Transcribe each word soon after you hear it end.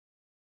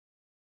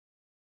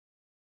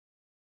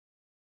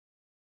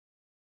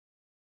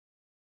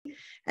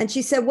And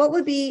she said, what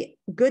would be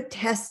good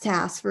test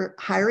tasks for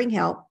hiring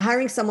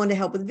someone to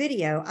help with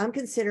video? I'm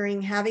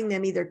considering having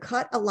them either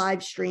cut a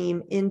live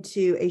stream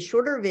into a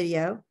shorter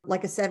video,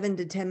 like a 7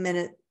 to 10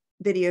 minute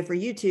video for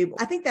YouTube.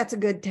 I think that's a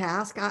good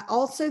task. I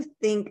also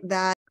think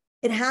that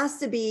it has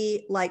to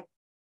be like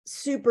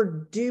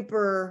super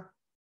duper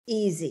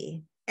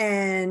easy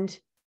and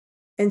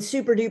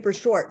super duper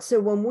short. So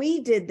when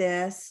we did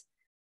this,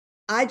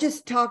 I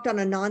just talked on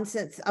a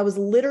nonsense. I was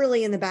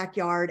literally in the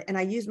backyard and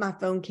I used my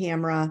phone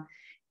camera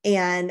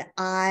and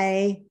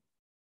I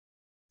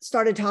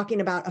started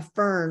talking about a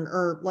fern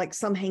or like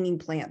some hanging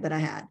plant that I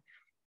had.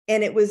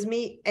 And it was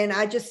me. And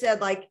I just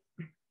said like,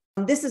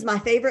 this is my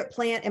favorite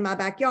plant in my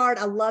backyard.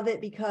 I love it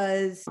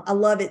because I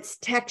love its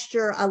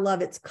texture. I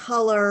love its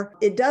color.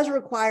 It does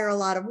require a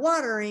lot of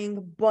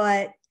watering,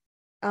 but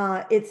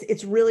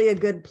it's really a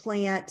good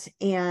plant.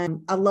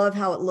 And I love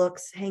how it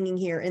looks hanging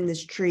here in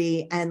this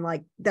tree. And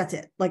like, that's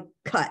it, like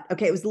cut.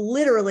 Okay. It was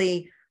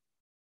literally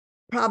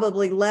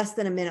probably less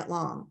than a minute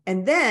long.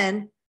 And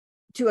then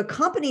to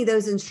accompany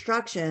those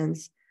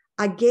instructions,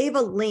 I gave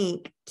a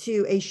link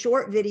to a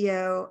short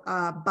video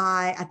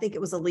by, I think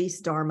it was Elise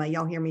Dharma.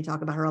 Y'all hear me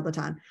talk about her all the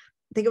time.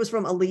 I think it was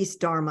from Elise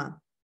Dharma.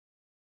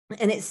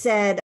 And it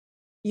said,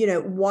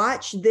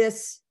 watch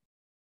this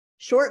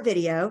short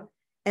video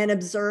and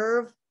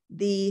observe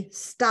the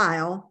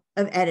style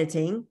of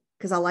editing,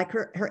 because I like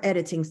her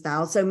editing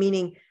style. So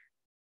meaning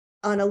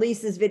on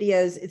Elise's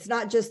videos, it's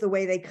not just the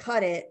way they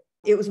cut it.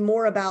 It was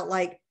more about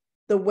like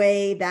the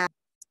way that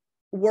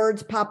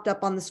words popped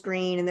up on the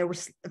screen and there were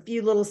a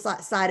few little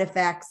side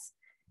effects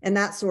and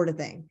that sort of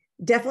thing.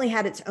 Definitely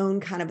had its own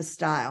kind of a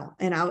style.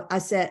 And I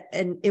said,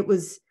 and it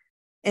was,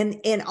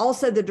 and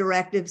also the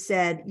directive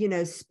said,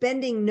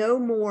 spending no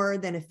more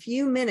than a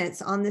few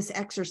minutes on this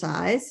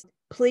exercise,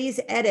 please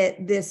edit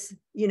this,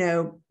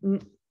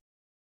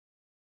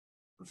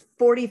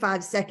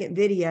 45-second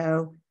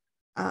video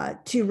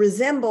to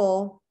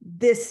resemble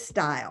this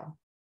style.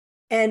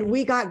 And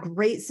we got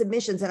great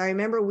submissions. And I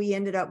remember we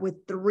ended up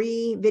with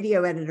 3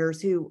 video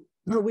editors who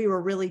we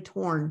were really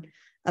torn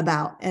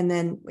about, and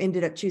then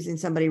ended up choosing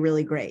somebody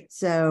really great.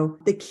 So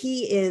the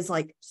key is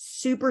like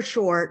super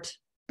short,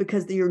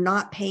 because you're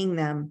not paying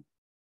them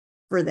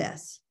for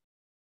this.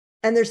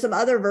 And there's some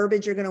other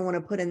verbiage you're going to want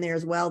to put in there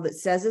as well that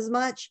says as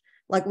much.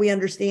 Like, we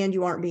understand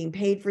you aren't being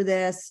paid for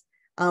this.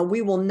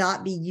 We will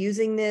not be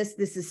using this.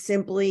 This is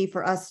simply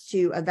for us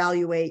to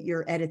evaluate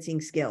your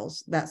editing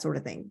skills, that sort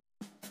of thing.